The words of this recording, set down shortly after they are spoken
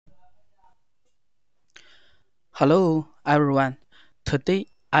Hello everyone. Today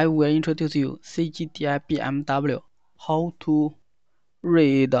I will introduce you CGDI BMW how to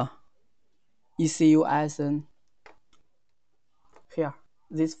read ECU ISN. Here,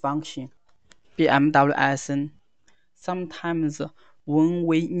 this function BMW ISN. Sometimes when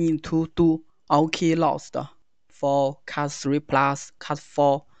we need to do all key lost for Cat 3 plus, Cat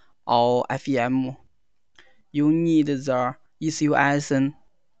 4 or FEM, you need the ECU ISN.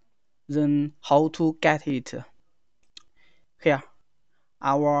 Then how to get it? Here,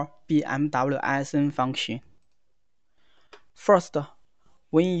 our BMW ISN function. First,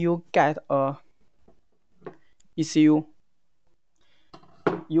 when you get a ECU,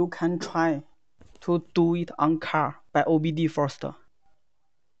 you can try to do it on car by OBD first.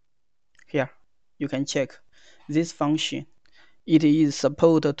 Here, you can check this function. It is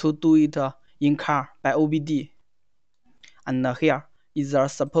supposed to do it in car by OBD. And here is the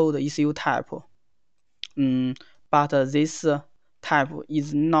support ECU type. But this type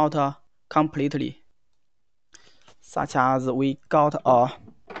is not completely. Such as we got a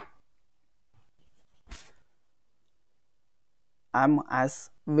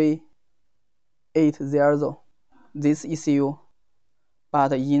MSV80, this ECU,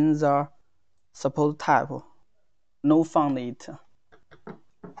 but in the support type, no found it.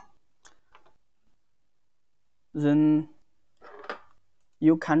 Then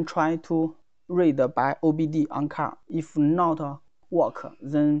you can try to read by OBD on car. If not work,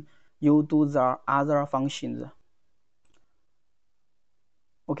 then you do the other functions.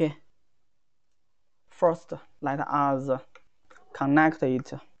 Okay. First, let us connect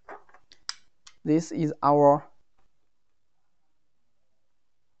it. This is our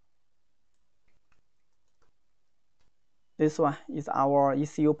This one is our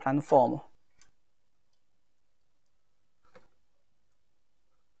ECU platform.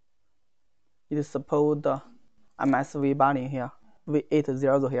 It supports MSV button here,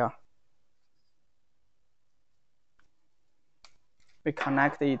 V80 here. We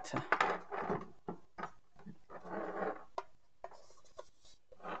connect it.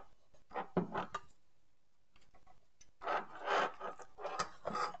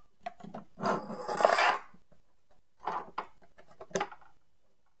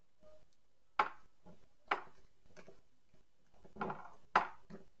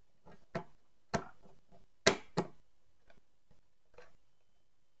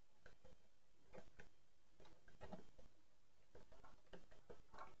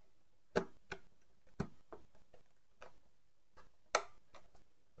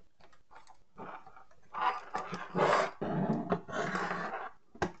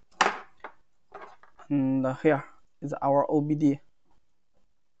 And here is our OBD.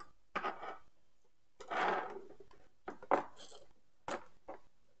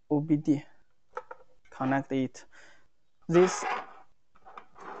 OBD. Connect it. This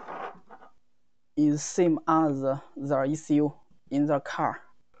is same as the ECU in the car.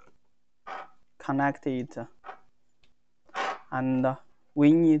 Connect it. And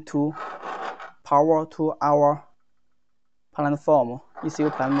we need to power to our platform, ECU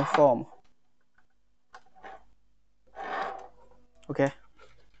platform. Okay.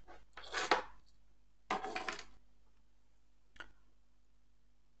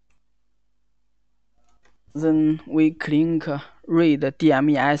 Then we click read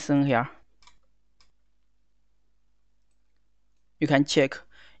DME ISN here. You can check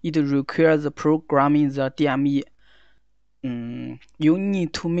it requires programming the DME. You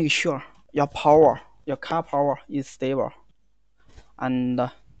need to make sure your car power is stable.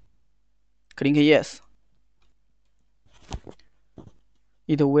 And click yes.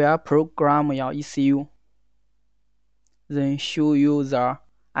 It will program your ECU. Then show you the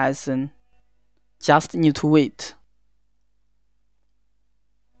ISN. Just need to wait.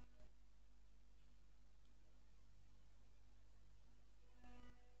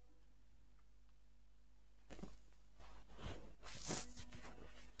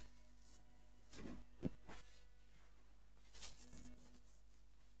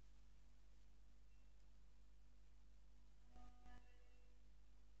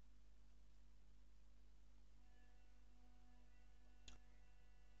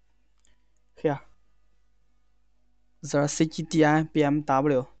 Here, the CGDI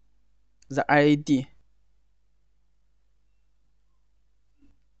BMW, the LED.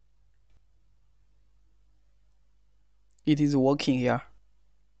 It is working here.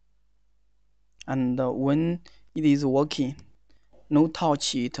 And when it is working, no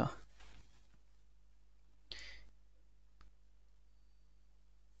touch it.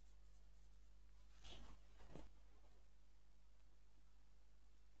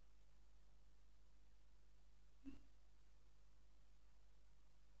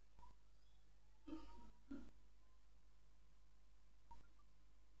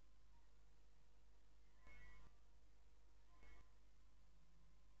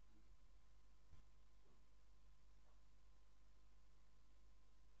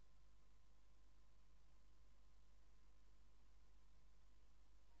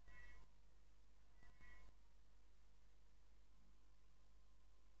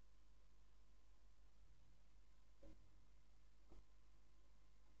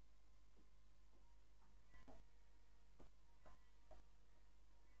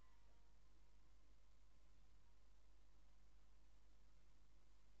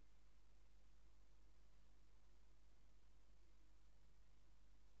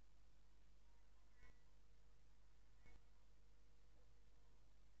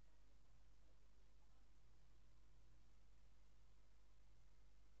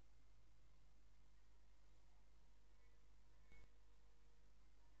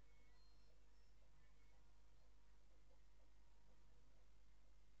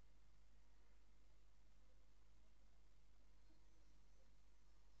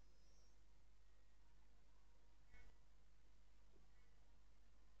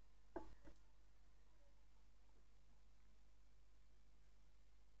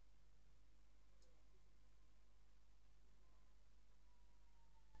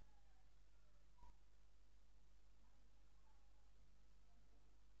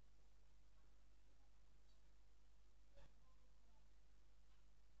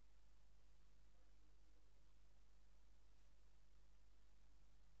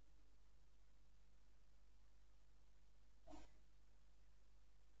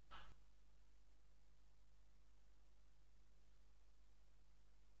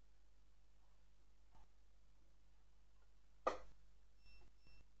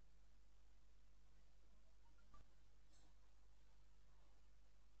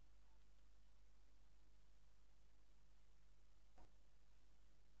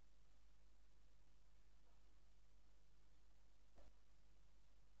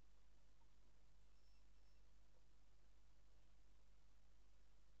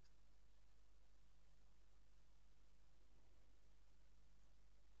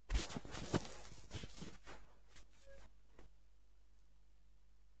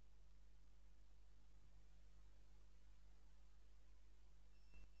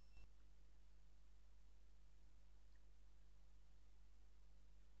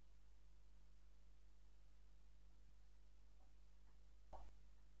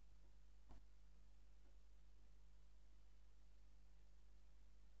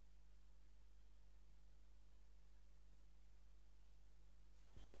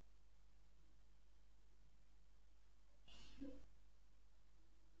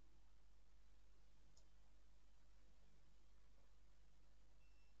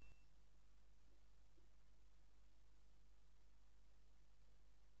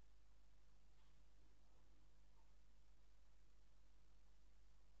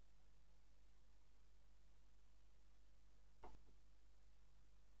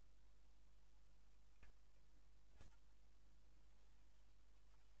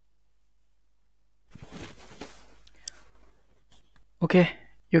 Okay,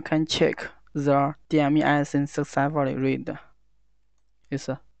 you can check the DME ISN successfully read. Yes,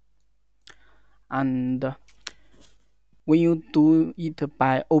 and when you do it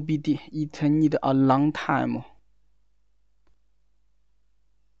by OBD, it need a long time.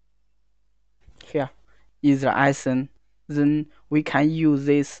 Here is the ISN. Then we can use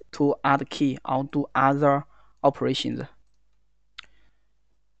this to add key or do other operations.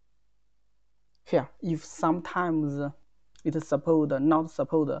 Here, if sometimes it support not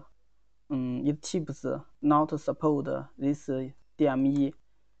support, it tips not support this DME,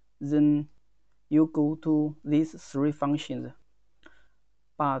 then you go to these three functions.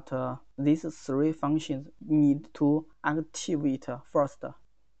 But these three functions need to activate first.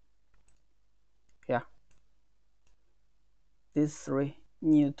 Here, these three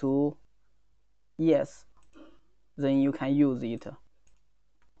need to yes, then you can use it.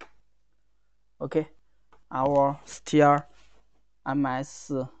 Okay, our steer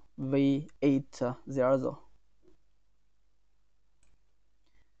MSV80.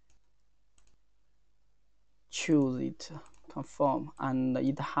 Choose it, confirm, and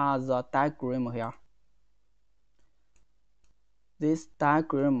it has a diagram here. This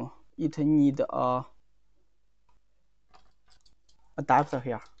diagram, it need a adapter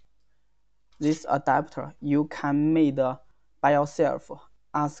here. This adapter you can make by yourself.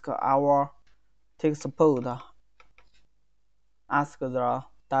 Ask our tech support, ask the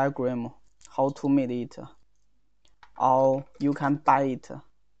diagram how to make it, or you can buy it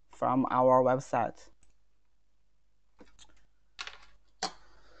from our website.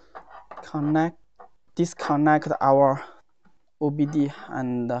 Disconnect our OBD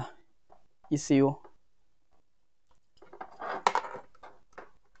and ECU.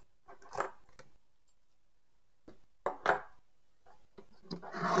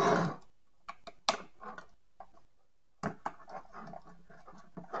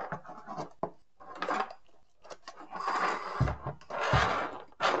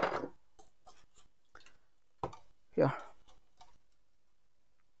 Here.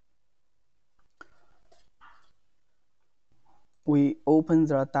 We open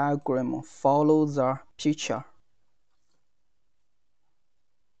the diagram, follow the picture.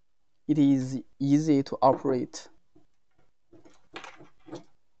 It is easy to operate.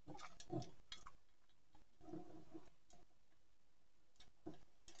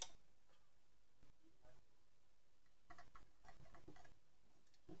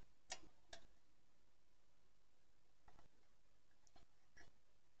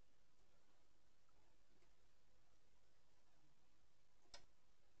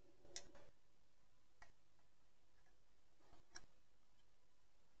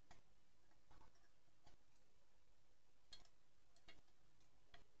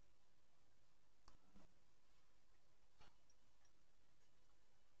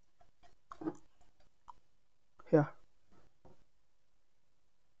 Here.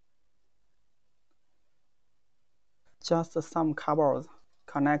 Just some cables,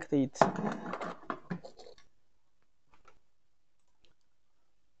 connect it.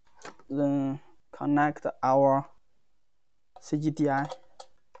 Then connect our CGDI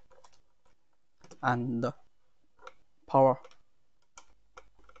and power.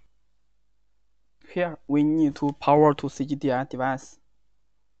 Here we need to power to CGDI device.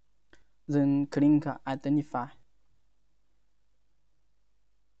 Then click identify.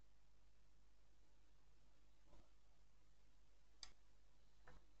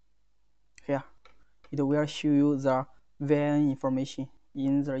 Here, it will show you the VIN information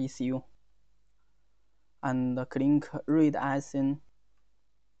in the ECU. And click read ISN.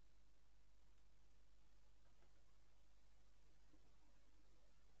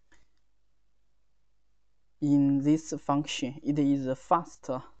 In this function, it is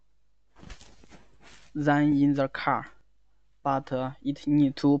faster than in the car, but it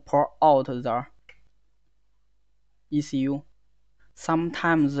needs to pour out the ECU.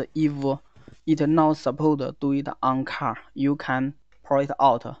 Sometimes if it not supposed to do it on car, you can pour it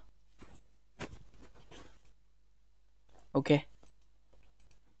out. Okay,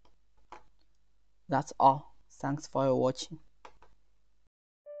 that's all. Thanks for your watching.